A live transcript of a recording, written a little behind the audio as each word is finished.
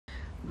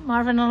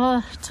Marvin,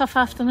 another tough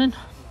afternoon.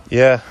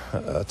 Yeah,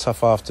 a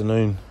tough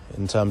afternoon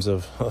in terms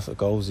of the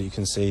goals that you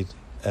concede.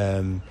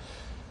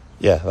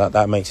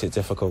 That makes it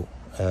difficult.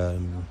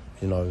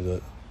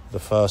 The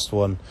first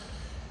one,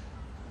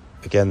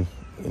 again,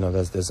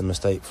 there's a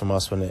mistake from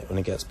us when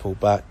it gets pulled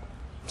back.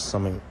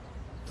 Something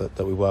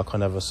that we work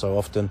on ever so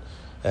often.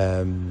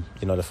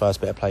 The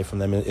first bit of play from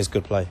them is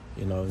good play.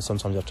 And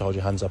sometimes you have to hold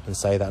your hands up and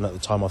say that. And at the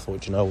time, I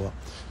thought, you know what,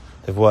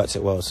 they've worked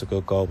it well. It's a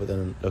good goal. But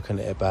then looking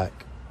at it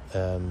back,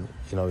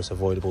 it's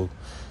avoidable.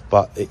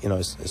 But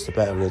it's the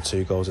better of the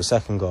two goals. The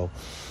second goal,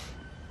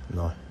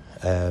 no,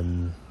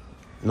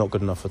 not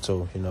good enough at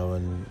all.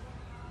 And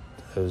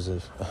there was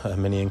a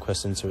mini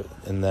inquest into it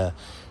in there.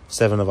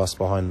 7 of us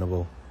behind the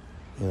ball,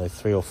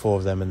 3 or 4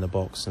 of them in the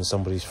box, and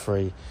somebody's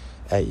free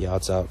 8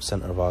 yards out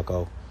centre of our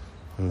goal,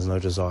 and there's no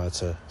desire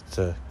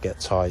to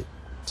get tight,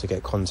 to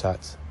get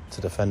contact,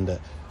 to defend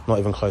it. Not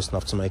even close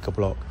enough to make a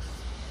block.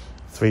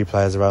 3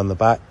 players around the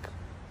back,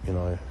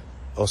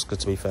 Oscar,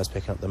 to be fair, is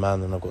picking up the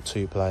man, and I've got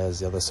 2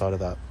 players the other side of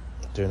that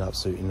doing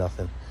absolutely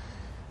nothing.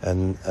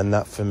 And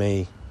that for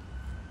me,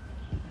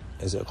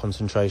 is it a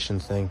concentration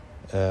thing?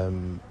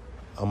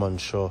 I'm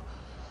unsure,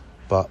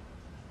 but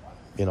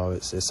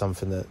it's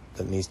something that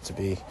needs to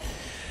be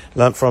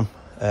learnt from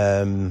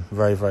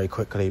very, very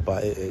quickly.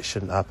 But it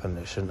shouldn't happen.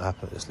 It shouldn't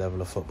happen at this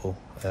level of football.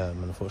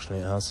 And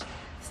unfortunately, it has.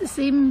 It's the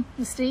same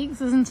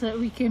mistakes, isn't it?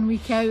 Week in,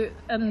 week out,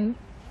 and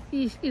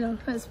it's.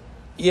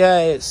 Yeah,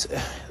 it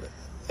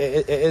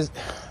is.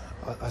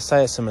 I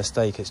say it's a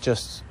mistake. It's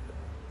just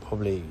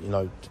probably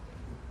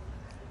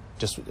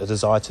just a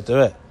desire to do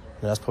it.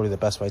 That's probably the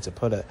best way to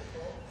put it.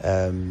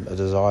 A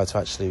desire to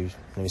actually,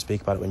 you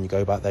speak about it when you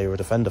go back there, you're a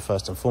defender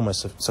first and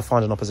foremost, to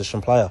find an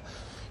opposition player.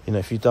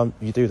 If you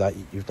do that,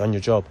 you've done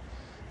your job.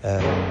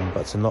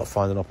 But to not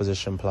find an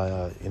opposition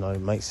player,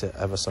 makes it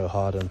ever so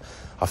hard. And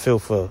I feel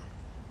for,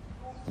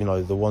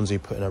 the ones who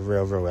put in a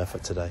real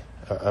effort today.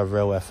 A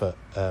real effort.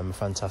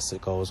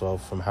 Fantastic goal as well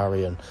from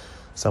Harry, and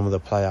some of the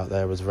play out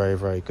there was very,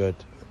 very good.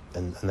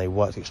 And they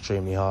worked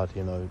extremely hard.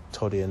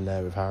 Toddy in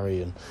there with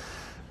Harry, and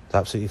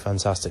absolutely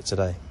fantastic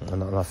today.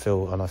 And I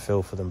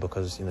feel for them,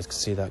 because to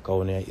see that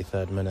goal in the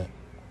 83rd minute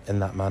in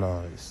that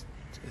manner,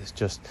 it's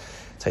just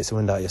takes the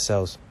wind out of your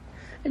sails.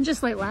 And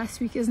just like last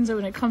week, isn't it,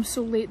 when it comes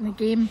so late in the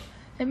game,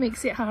 it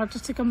makes it harder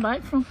to come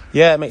back from?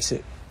 Yeah, it makes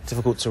it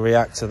difficult to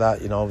react to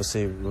that.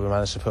 Obviously we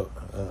managed to put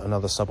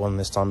another sub on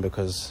this time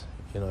because,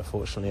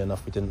 fortunately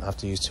enough, we didn't have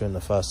to use 2 in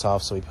the first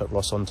half, so we put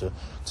Ross on to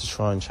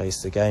try and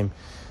chase the game.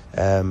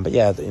 But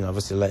yeah,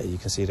 obviously the later you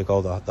can see the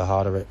goal, the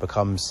harder it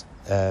becomes.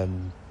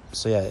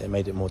 So yeah, it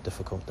made it more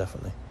difficult,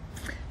 definitely.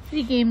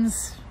 3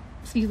 games,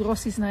 3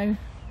 losses now.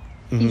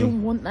 You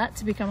don't want that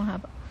to become a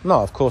habit?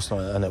 No, of course not,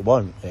 and it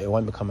won't. It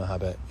won't become a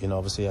habit.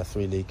 Obviously,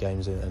 3 league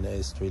games, and it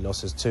is 3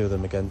 losses. 2 of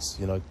them against,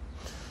 2 of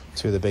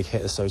the big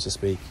hitters, so to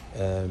speak,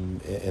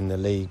 in the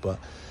league. But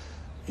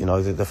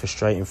the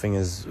frustrating thing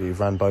is we've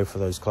ran both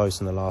of those close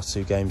in the last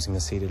 2 games and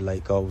conceded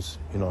late goals.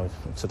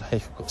 Today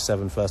we've got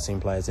 7 first-team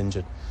players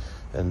injured,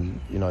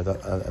 and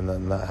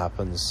that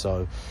happens.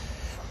 So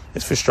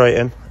it's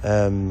frustrating.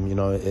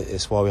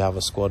 It's why we have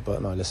a squad.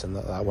 But no, listen,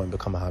 that won't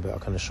become a habit. I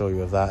can assure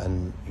you of that.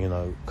 And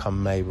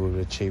come May, we've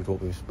achieved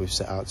what we've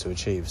set out to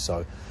achieve.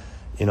 So,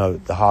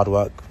 the hard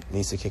work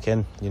needs to kick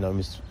in. We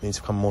need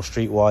to become more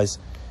streetwise.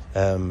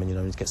 And we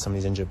need to get some of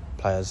these injured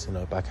players,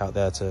 back out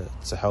there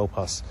to help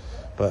us.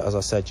 But as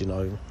I said,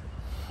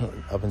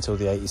 up until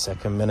the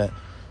 82nd minute,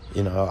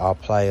 our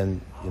play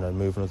and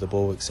moving of the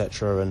ball,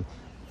 etc. And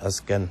as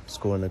again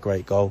scoring a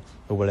great goal,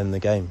 we're well in the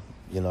game.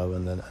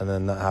 And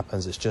then that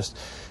happens. It's just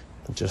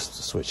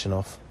switching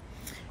off.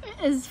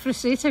 It is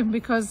frustrating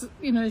because,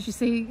 as you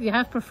say, you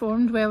have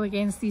performed well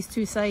against these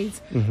 2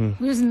 sides.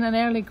 Losing an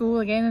early goal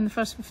again in the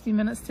first 15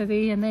 minutes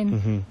today, and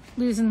then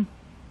losing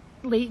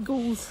late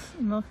goals.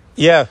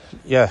 Yeah.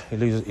 You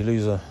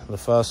lose the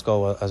first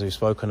goal, as we've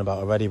spoken about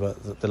already,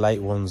 but the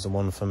late one's the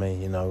one for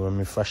me. When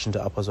we freshened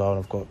it up as well, and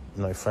I've got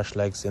fresh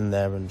legs in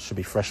there and should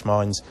be fresh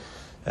minds.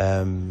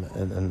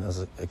 And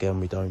as again,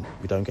 we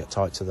don't get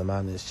tight to the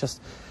man. It's just.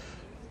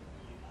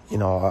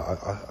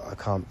 I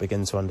can't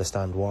begin to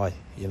understand why,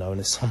 and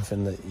it's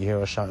something that you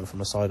hear us shouting from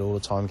the side all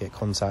the time, get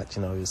contact,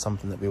 it's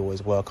something that we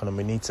always work on, and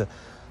we need to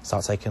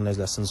start taking those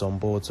lessons on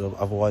board. So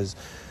otherwise,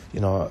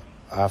 I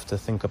have to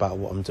think about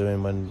what I'm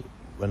doing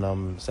when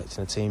I'm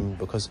selecting a team,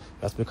 because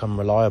we have to become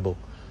reliable.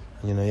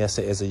 And, yes,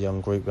 it is a young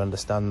group, we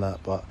understand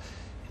that, but,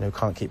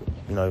 can't keep,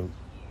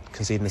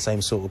 conceding the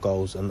same sort of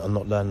goals and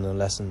not learning the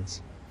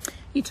lessons.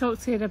 You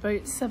talked here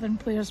about 7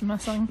 players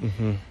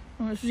missing.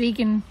 It was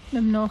Regan,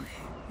 Nimnock,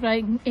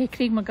 Craig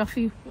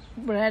McGuffey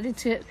were added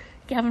to it.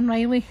 Gavin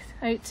Riley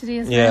out today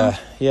as well.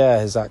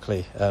 Yeah,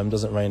 exactly.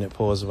 Doesn't rain, it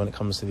pours when it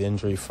comes to the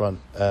injury front.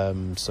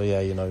 So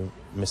yeah,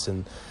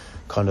 missing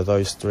kind of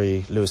those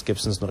 3. Lewis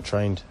Gibson's not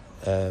trained,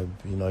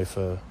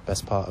 for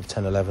best part of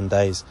 10-11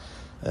 days.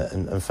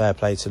 And fair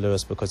play to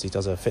Lewis, because he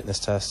does a fitness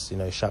test.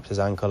 He strapped his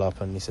ankle up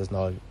and he says,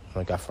 no,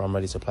 Gaffer, I'm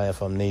ready to play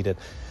if I'm needed.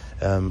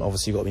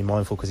 Obviously you've got to be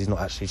mindful because he's not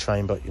actually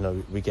trained, but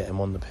we get him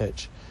on the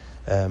pitch.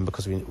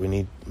 Because we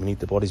need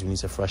the bodies, we need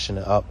to freshen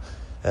it up.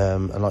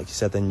 And like you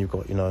said, then you've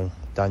got, you know,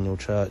 Daniel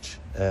Church,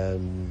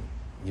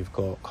 you've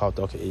got Carl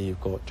Doherty,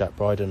 you've got Jack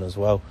Bryden as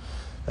well,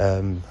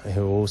 who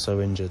are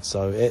also injured.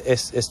 So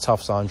it's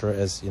tough, Sandra. It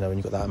is, you know, when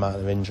you've got that amount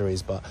of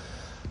injuries, but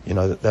you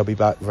know they'll be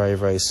back very,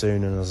 very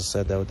soon. And as I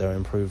said, they'll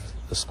improve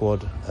the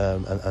squad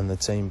and the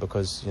team,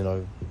 because you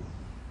know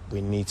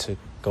we need to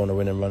go on a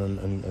winning run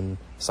and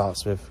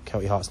starts with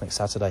Kelty Hearts next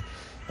Saturday.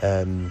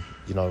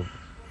 You know,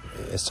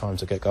 it's time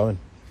to get going.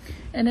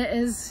 And it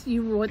is,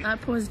 you want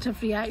that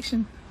positive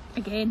reaction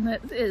again.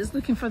 That is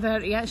looking for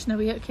that reaction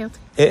away at Kelty.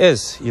 It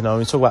is, you know,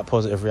 when you talk about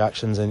positive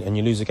reactions, and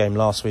you lose a game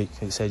last week,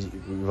 you said you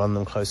run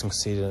them close and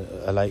conceded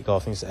a late goal, I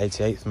think it's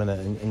the 88th minute,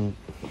 and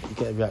you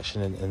get a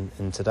reaction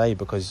in today,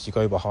 because you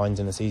go behind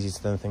and it's easy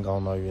to then think, oh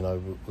no, you know,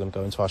 we're going to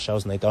go into our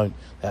shells, and they don't.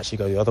 They actually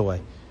go the other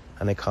way,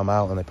 and they come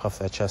out and they puff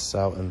their chests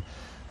out. And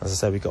as I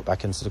said, we got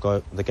back into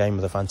the game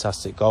with a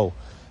fantastic goal,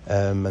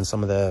 and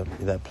some of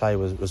their play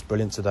was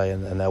brilliant today,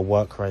 and their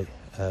work rate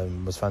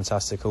was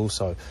fantastic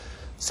also.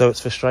 So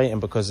it's frustrating,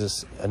 because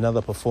it's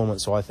another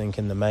performance, so I think,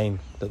 in the main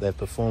that they've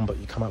performed, but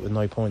you come out with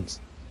no points,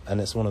 and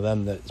it's one of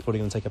them that it's probably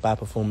going to take a bad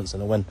performance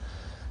and a win.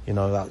 You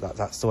know,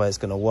 that's the way it's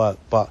going to work.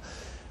 But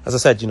as I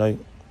said, you know,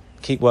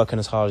 keep working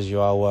as hard as you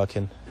are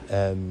working,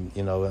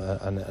 you know,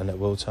 and it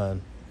will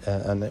turn,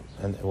 and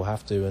it will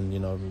have to, and you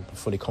know, I'm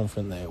fully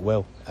confident that it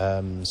will.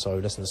 So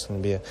listen, it's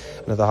going to be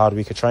another hard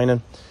week of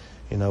training.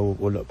 You know,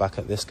 we'll look back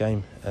at this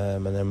game,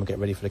 and then we'll get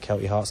ready for the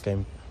Kelty Hearts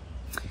game.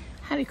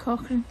 Harry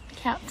Cochrane,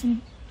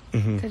 captain.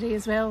 Today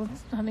as well.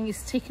 I think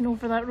he's taken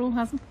over that role,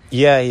 hasn't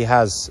he? Yeah, he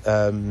has.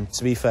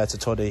 To be fair to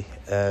Toddy,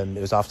 it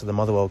was after the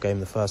Motherwell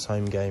game, the first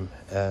home game.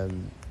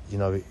 You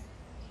know,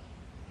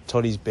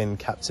 Toddy's been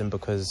captain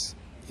because,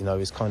 you know,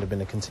 it's kind of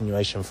been a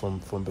continuation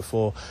from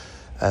before,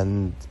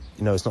 and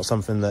you know, it's not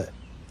something that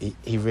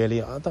he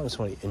really, I don't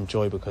want to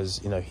enjoy,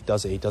 because you know he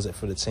does it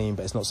for the team,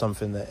 but it's not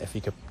something that if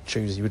he could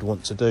choose he would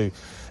want to do.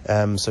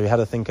 So he had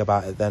to think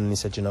about it then, and he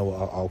said, you know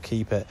what, I'll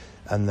keep it.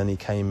 And then he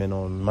came in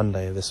on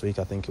Monday of this week,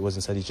 I think it was,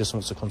 and said he just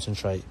wants to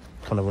concentrate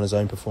kind of on his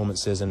own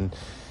performances, and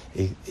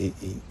he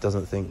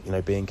doesn't think, you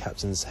know, being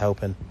captain's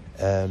helping.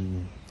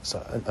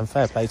 So and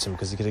fair play to him,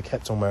 because he could have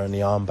kept on wearing the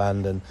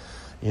armband, and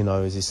you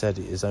know, as he said,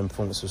 his own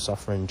performance was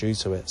suffering due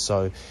to it.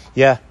 So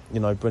yeah, you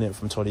know, brilliant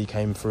from Todd. He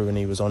came through and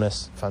he was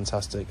honest,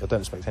 fantastic. I don't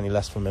expect any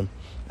less from him.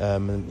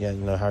 And yeah,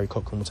 you know, Harry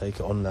Cochrane will take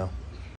it on now.